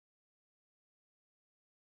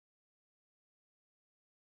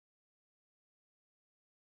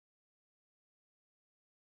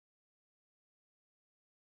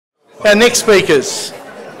Our next speakers,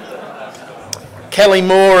 Kelly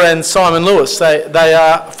Moore and Simon Lewis. They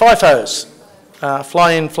are FIFOs,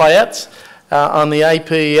 fly-in, fly-outs, on the AP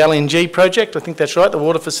LNG project. I think that's right, the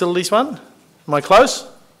water facilities one. Am I close?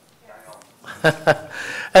 And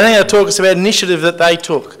they're going to talk us about an initiative that they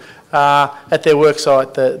took at their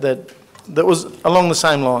worksite that was along the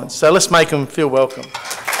same lines. So let's make them feel welcome. Good, mate.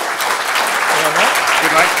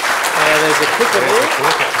 There's a clicker there,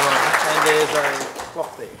 and there's a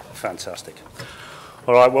clock there. Fantastic.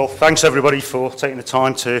 All right, well, thanks everybody for taking the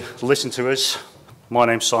time to listen to us. My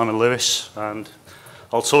name's Simon Lewis, and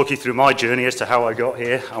I'll talk you through my journey as to how I got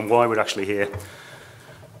here and why we're actually here.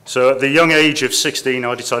 So at the young age of 16,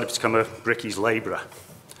 I decided to become a brickies labourer.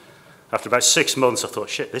 After about 6 months, I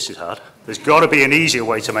thought, shit, this is hard. There's got to be an easier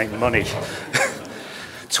way to make money.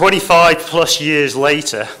 25 plus years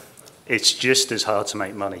later, it's just as hard to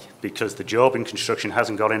make money because the job in construction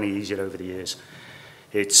hasn't got any easier over the years.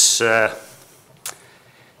 It's getting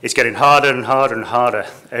harder and harder and harder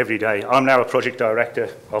every day. I'm now a project director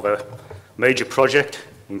of a major project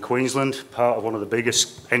in Queensland, part of one of the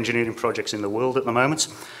biggest engineering projects in the world at the moment.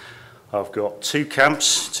 I've got 2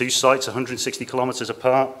 camps, 2 sites, 160 kilometres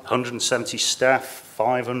apart, 170 staff,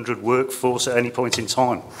 500 workforce at any point in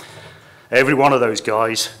time. Every one of those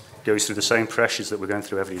guys goes through the same pressures that we're going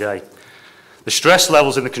through every day. The stress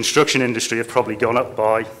levels in the construction industry have probably gone up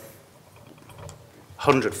by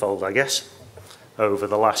 100-fold, I guess, over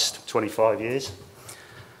the last 25 years.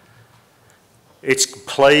 It's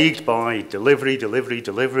plagued by delivery.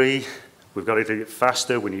 We've got to do it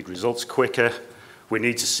faster, we need results quicker. We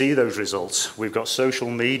need to see those results. We've got social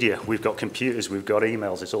media, we've got computers, we've got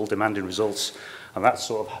emails, it's all demanding results. And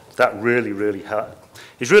that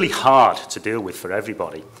really hard to deal with for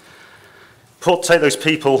everybody. Take those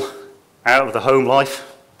people out of the home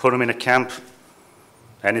life, put them in a camp,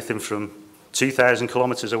 anything from 2,000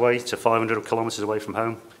 kilometres away to 500 kilometres away from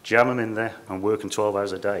home, jam them in there and work them 12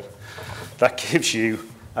 hours a day. That gives you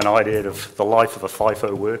an idea of the life of a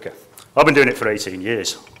FIFO worker. I've been doing it for 18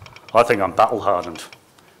 years. I think I'm battle hardened,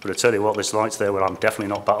 but I tell you what, there's nights there where I'm definitely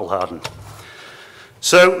not battle hardened.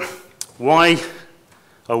 So, why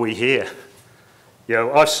are we here? You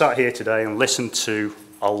know, I've sat here today and listened to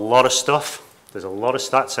a lot of stuff. There's a lot of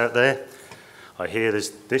stats out there. I hear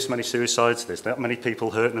there's this many suicides, there's that many people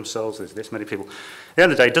hurting themselves, there's this many people. At the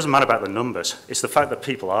end of the day, it doesn't matter about the numbers, it's the fact that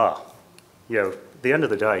people are. You know, at the end of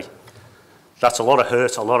the day, that's a lot of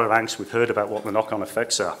hurt, a lot of angst. We've heard about what the knock-on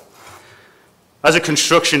effects are. As a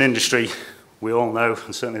construction industry, we all know,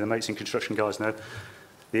 and certainly the mates in construction guys know,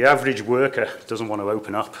 the average worker doesn't want to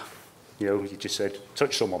open up. You know, you just said,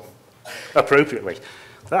 touch someone appropriately.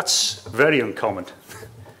 That's very uncommon.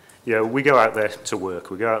 You know, we go out there to work,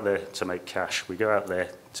 we go out there to make cash, we go out there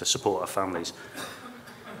to support our families.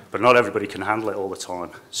 But not everybody can handle it all the time.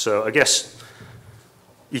 So I guess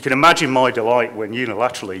you can imagine my delight when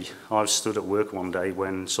unilaterally I stood at work one day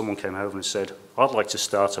when someone came over and said, I'd like to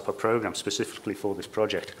start up a program specifically for this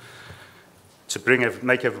project to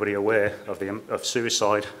make everybody aware of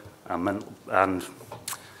suicide and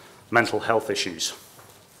mental health issues.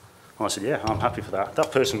 And I said, yeah, I'm happy for that.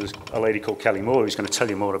 That person was a lady called Kelly Moore who's going to tell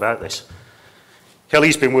you more about this.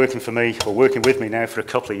 Kelly's been working with me now for a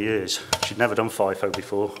couple of years. She'd never done FIFO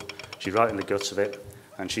before. She's right in the guts of it,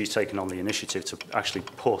 and she's taken on the initiative to actually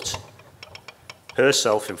put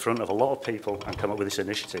herself in front of a lot of people and come up with this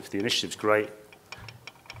initiative. The initiative's great,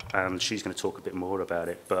 and she's going to talk a bit more about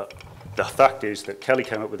it. But the fact is that Kelly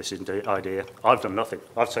came up with this idea. I've done nothing.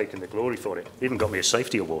 I've taken the glory for it. Even got me a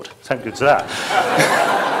safety award. How good's that?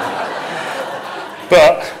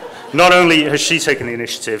 But not only has she taken the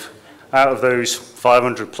initiative, out of those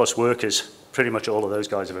 500 plus workers, pretty much all of those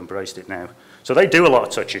guys have embraced it now. So they do a lot of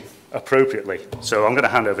touching, appropriately. So I'm going to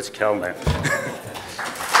hand over to Kel now.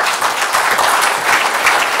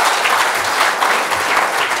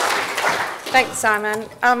 Thanks, Simon.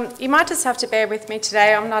 You might just have to bear with me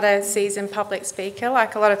today. I'm not a seasoned public speaker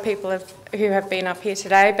like a lot of people who have been up here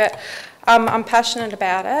today, but I'm passionate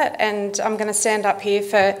about it, and I'm going to stand up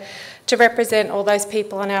here to represent all those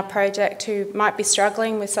people on our project who might be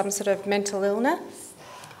struggling with some sort of mental illness.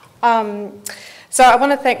 So I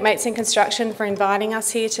want to thank Mates in Construction for inviting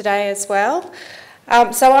us here today as well.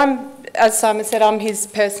 As Simon said, I'm his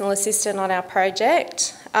personal assistant on our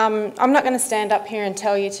project. I'm not going to stand up here and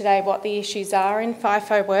tell you today what the issues are in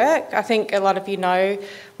FIFO work. I think a lot of you know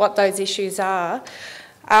what those issues are.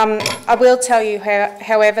 I will tell you,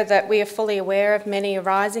 however, that we are fully aware of many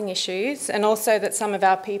arising issues, and also that some of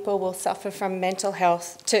our people will suffer from mental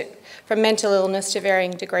illness to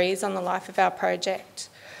varying degrees on the life of our project.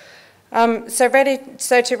 So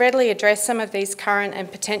to readily address some of these current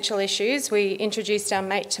and potential issues, we introduced our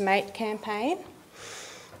Mate to Mate campaign.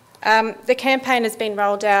 The campaign has been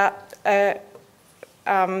rolled out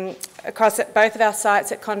across at both of our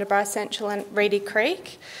sites at Condabri Central and Reedy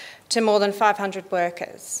Creek to more than 500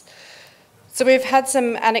 workers. So we've had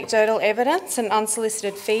some anecdotal evidence and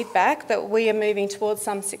unsolicited feedback that we are moving towards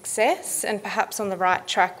some success and perhaps on the right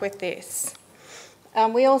track with this.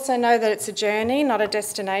 We also know that it's a journey, not a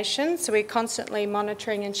destination, so we're constantly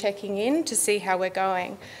monitoring and checking in to see how we're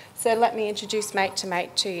going. So let me introduce Mate to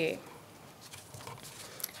Mate to you.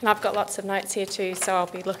 And I've got lots of notes here too, so I'll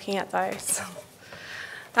be looking at those.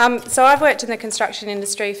 So I've worked in the construction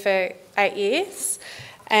industry for 8 years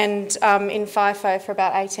and in FIFO for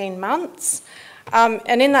about 18 months.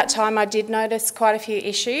 And in that time I did notice quite a few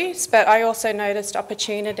issues, but I also noticed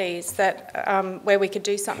opportunities that, where we could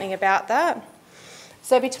do something about that.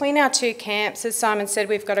 So between our two camps, as Simon said,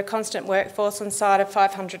 we've got a constant workforce on site of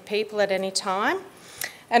 500 people at any time.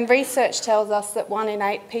 And research tells us that 1 in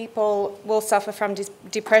 8 people will suffer from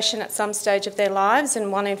depression at some stage of their lives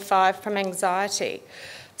and 1 in 5 from anxiety.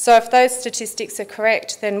 So if those statistics are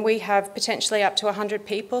correct, then we have potentially up to 100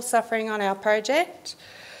 people suffering on our project.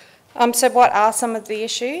 So what are some of the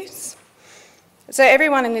issues? So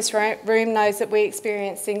everyone in this room knows that we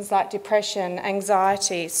experience things like depression,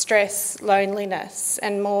 anxiety, stress, loneliness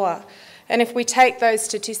and more. And if we take those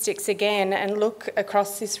statistics again and look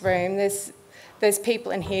across this room, there's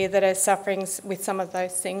people in here that are suffering with some of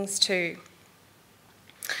those things too.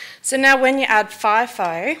 So now when you add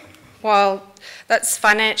FIFO, while that's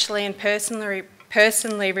financially and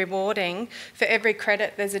personally rewarding, for every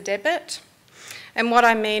credit there's a debit. And what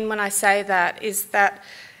I mean when I say that is that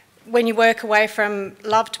when you work away from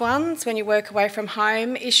loved ones, when you work away from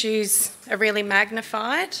home, issues are really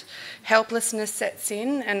magnified, helplessness sets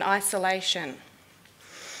in and isolation.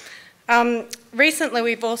 Recently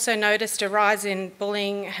we've also noticed a rise in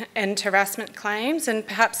bullying and harassment claims, and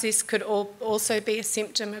perhaps this could also be a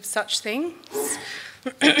symptom of such things.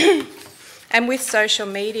 And with social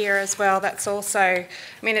media as well, that's also, I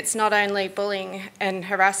mean, it's not only bullying and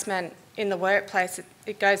harassment in the workplace,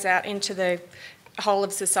 it goes out into the whole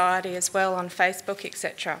of society as well on Facebook,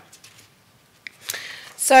 etc.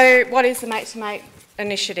 So what is the Mate to Mate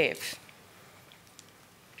initiative?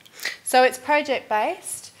 So it's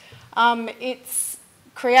project-based. It's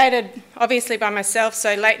created obviously by myself,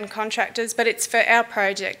 so Leighton Contractors, but it's for our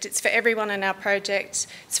project. It's for everyone in our project.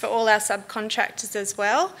 It's for all our subcontractors as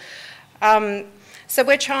well. So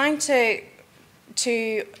we're trying to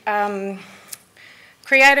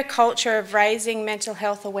create a culture of raising mental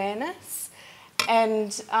health awareness,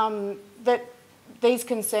 and that these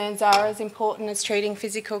concerns are as important as treating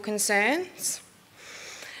physical concerns.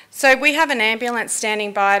 So we have an ambulance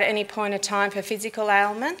standing by at any point of time for physical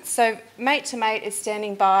ailments. So Mate to Mate is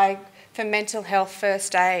standing by for mental health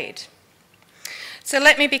first aid. So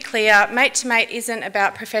let me be clear, Mate to Mate isn't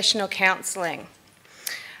about professional counselling.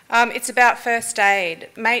 It's about first aid,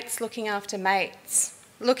 mates looking after mates,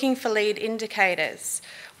 looking for lead indicators,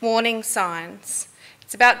 warning signs.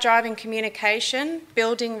 It's about driving communication,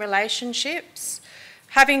 building relationships,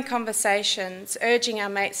 having conversations, urging our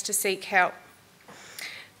mates to seek help.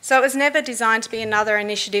 So it was never designed to be another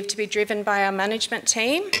initiative to be driven by our management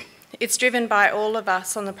team. It's driven by all of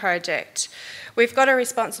us on the project. We've got a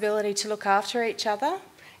responsibility to look after each other.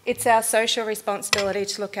 It's our social responsibility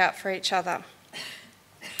to look out for each other.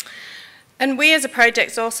 And we as a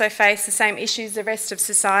project also face the same issues the rest of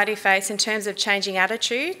society face in terms of changing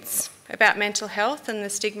attitudes about mental health and the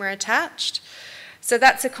stigma attached. So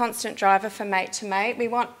that's a constant driver for Mate to Mate. We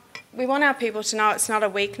want our people to know it's not a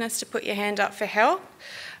weakness to put your hand up for help.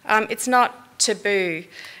 It's not taboo,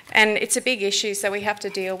 and it's a big issue, so we have to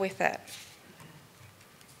deal with it.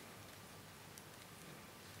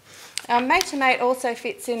 Mate to Mate also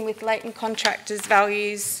fits in with Leighton Contractors'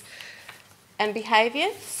 values and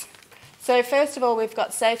behaviours. So first of all, we've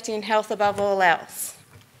got safety and health above all else.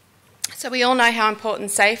 So we all know how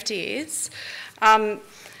important safety is, and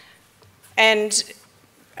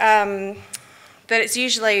that it's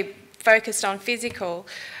usually focused on physical,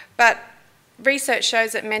 but research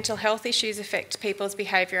shows that mental health issues affect people's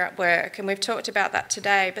behaviour at work, and we've talked about that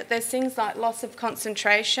today, but there's things like loss of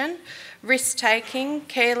concentration, risk-taking,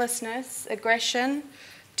 carelessness, aggression,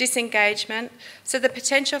 disengagement. So the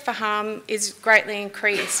potential for harm is greatly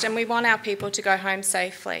increased, and we want our people to go home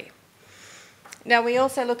safely. Now, we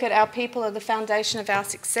also look at our people are the foundation of our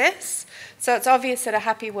success, so it's obvious that a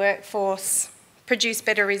happy workforce produce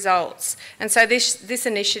better results, and so this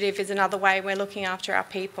initiative is another way we're looking after our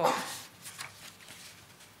people.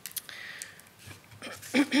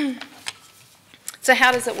 So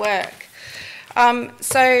how does it work?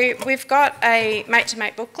 So we've got a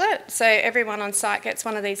mate-to-mate booklet, so everyone on site gets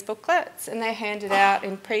one of these booklets and they're handed out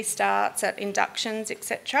in pre-starts, at inductions,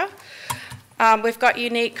 etc. We've got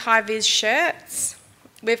unique high-vis shirts,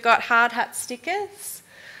 we've got hard hat stickers,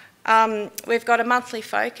 we've got a monthly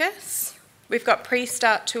focus, we've got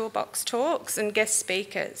pre-start toolbox talks and guest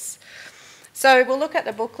speakers. So we'll look at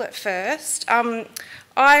the booklet first.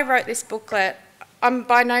 I wrote this booklet. I'm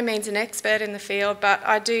by no means an expert in the field, but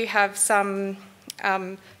I do have some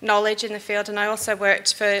knowledge in the field, and I also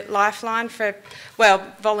worked for Lifeline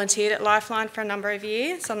volunteered at Lifeline for a number of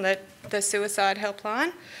years on the suicide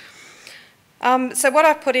helpline. So what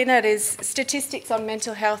I've put in it is statistics on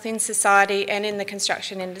mental health in society and in the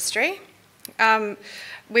construction industry.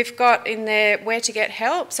 We've got in there where to get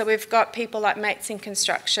help, so we've got people like Mates in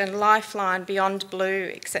Construction, Lifeline, Beyond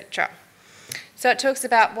Blue, etc. So it talks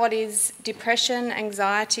about what is depression,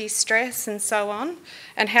 anxiety, stress and so on,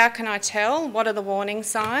 and how can I tell, what are the warning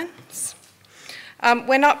signs.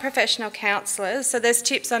 We're not professional counsellors, so there's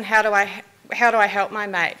tips on how do I help my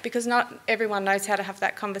mate, because not everyone knows how to have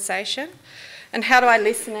that conversation, and how do I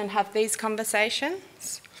listen and have these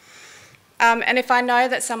conversations. And if I know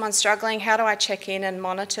that someone's struggling, how do I check in and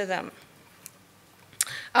monitor them.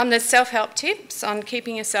 There's self-help tips on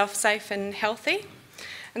keeping yourself safe and healthy.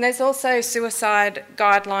 And there's also suicide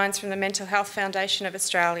guidelines from the Mental Health Foundation of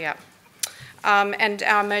Australia and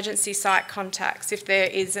our emergency site contacts if there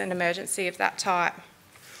is an emergency of that type.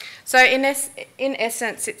 So in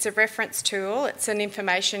essence, it's a reference tool, it's an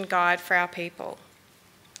information guide for our people.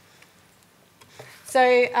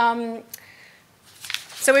 So,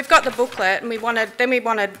 so we've got the booklet and we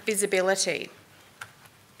wanted visibility.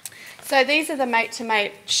 So these are the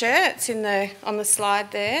mate-to-mate shirts on the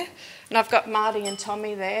slide there. And I've got Marty and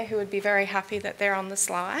Tommy there who would be very happy that they're on the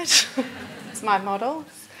slide. It's my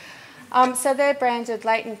models. So they're branded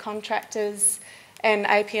Leighton Contractors and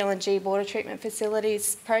APL&G Water Treatment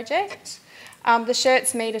Facilities project. The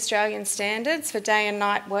shirts meet Australian standards for day and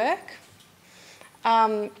night work.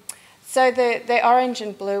 So they're orange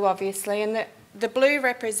and blue, obviously, and the blue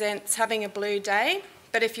represents having a blue day,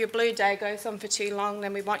 but if your blue day goes on for too long,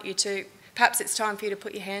 then we want you to, perhaps it's time for you to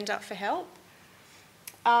put your hand up for help.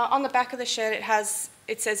 On the back of the shirt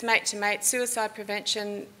it says mate-to-mate, suicide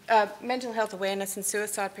prevention, mental health awareness and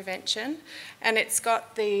suicide prevention, and it's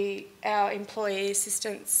got our employee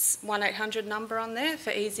assistance 1800 number on there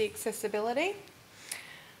for easy accessibility.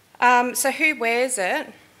 So who wears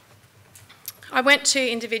it? I went to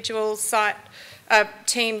individual site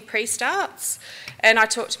team pre-starts and I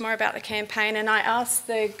talked more about the campaign, and I asked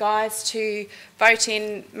the guys to vote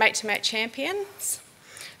in mate-to-mate champions.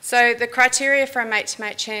 So the criteria for a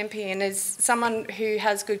mate-to-mate champion is someone who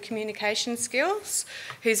has good communication skills,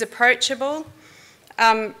 who's approachable,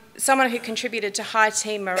 someone who contributed to high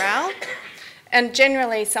team morale, and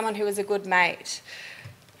generally someone who is a good mate.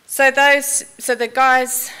 So the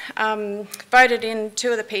guys voted in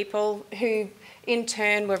two of the people who in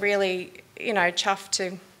turn were really,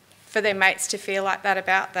 chuffed for their mates to feel like that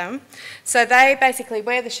about them. So they basically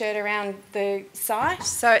wear the shirt around the site,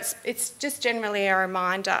 so it's just generally a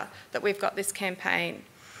reminder that we've got this campaign.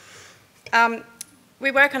 We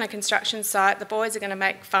work on a construction site. The boys are going to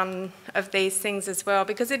make fun of these things as well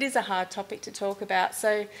because it is a hard topic to talk about.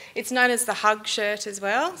 So it's known as the hug shirt as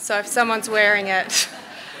well. So if someone's wearing it,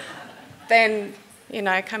 then,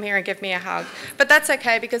 come here and give me a hug. But that's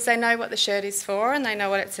okay because they know what the shirt is for and they know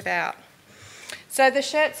what it's about. So the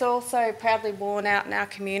shirt's also proudly worn out in our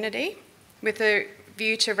community with a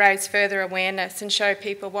view to raise further awareness and show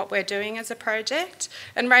people what we're doing as a project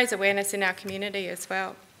and raise awareness in our community as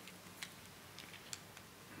well.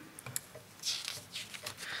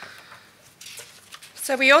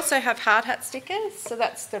 So we also have hard hat stickers, so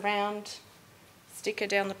that's the round sticker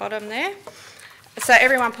down the bottom there. So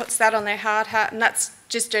everyone puts that on their hard hat, and that's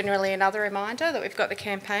just generally another reminder that we've got the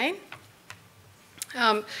campaign.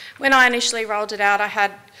 When I initially rolled it out, I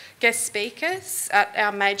had guest speakers at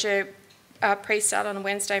our major pre-start on a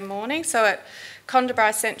Wednesday morning. So at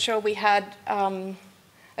Condabri Central, we had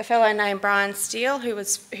a fellow named Brian Steele,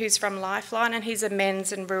 who's from Lifeline, and he's a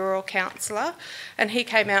men's and rural counsellor, and he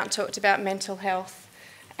came out and talked about mental health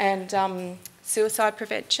and suicide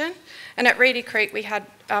prevention. And at Reedy Creek, we had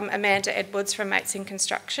Amanda Edwards from Mates in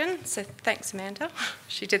Construction. So thanks, Amanda.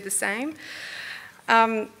 She did the same.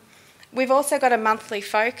 We've also got a monthly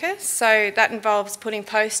focus, so that involves putting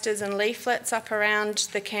posters and leaflets up around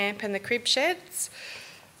the camp and the crib sheds.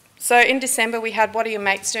 So in December we had What Are Your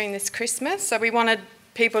Mates Doing This Christmas? So we wanted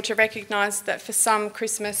people to recognise that for some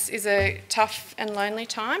Christmas is a tough and lonely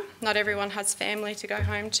time. Not everyone has family to go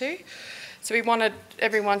home to. So we wanted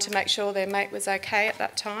everyone to make sure their mate was okay at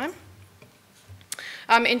that time.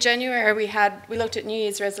 In January we looked at New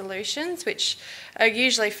Year's resolutions, which are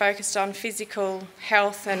usually focused on physical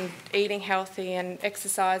health and eating healthy and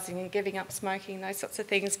exercising and giving up smoking, those sorts of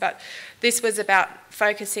things. But this was about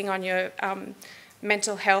focusing on your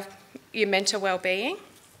mental health, your mental well-being.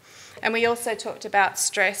 And we also talked about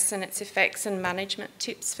stress and its effects and management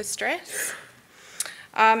tips for stress.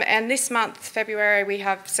 And this month, February, we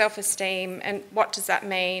have self-esteem and what does that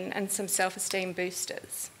mean, and some self-esteem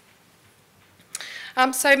boosters.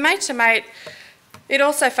 So Mate to Mate, it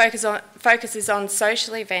also focuses on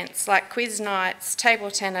social events like quiz nights, table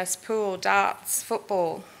tennis, pool, darts,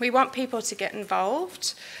 football. We want people to get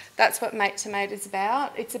involved. That's what Mate to Mate is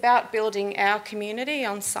about. It's about building our community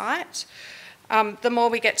on site. The more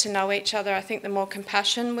we get to know each other, I think the more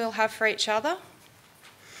compassion we'll have for each other.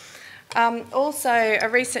 Also, a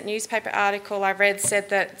recent newspaper article I read said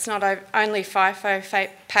that it's not only FIFO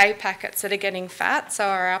pay packets that are getting fat, so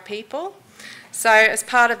are our people. So as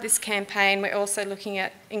part of this campaign, we're also looking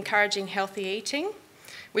at encouraging healthy eating,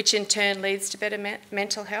 which in turn leads to better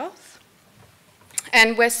mental health.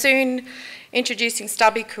 And we're soon introducing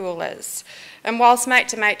stubby coolers. And whilst Mate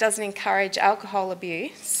to Mate doesn't encourage alcohol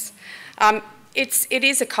abuse, it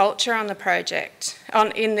is a culture on the project,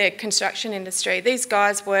 in the construction industry. These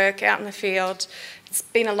guys work out in the field. It's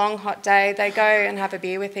been a long, hot day. They go and have a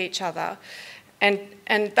beer with each other.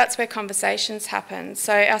 And that's where conversations happen.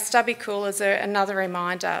 So our stubby coolers are another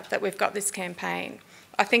reminder that we've got this campaign.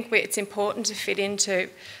 I think it's important to fit into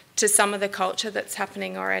some of the culture that's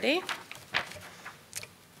happening already.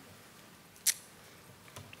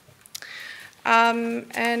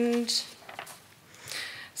 And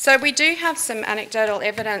so we do have some anecdotal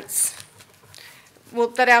evidence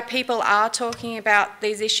that our people are talking about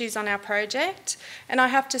these issues on our project. And I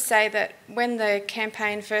have to say that when the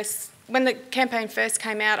campaign first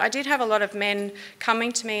came out, I did have a lot of men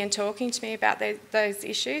coming to me and talking to me about those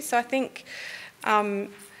issues. So I think,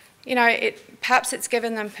 perhaps it's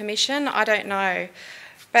given them permission, I don't know.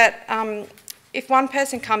 But if one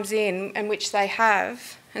person comes in, and which they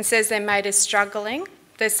have, and says their mate is struggling,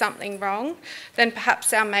 there's something wrong, then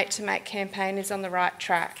perhaps our Mate to Mate campaign is on the right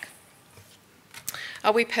track.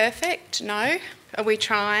 Are we perfect? No. Are we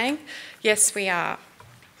trying? Yes, we are.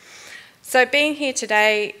 So being here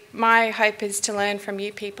today, my hope is to learn from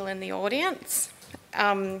you people in the audience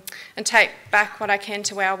and take back what I can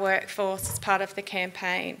to our workforce as part of the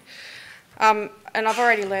campaign. And I've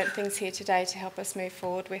already learnt things here today to help us move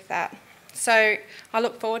forward with that. So I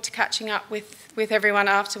look forward to catching up with everyone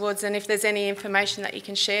afterwards, and if there's any information that you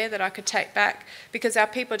can share that I could take back, because our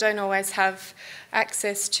people don't always have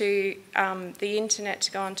access to the internet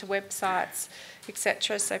to go onto websites,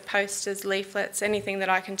 etc. So posters, leaflets, anything that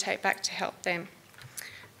I can take back to help them.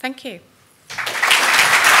 Thank you.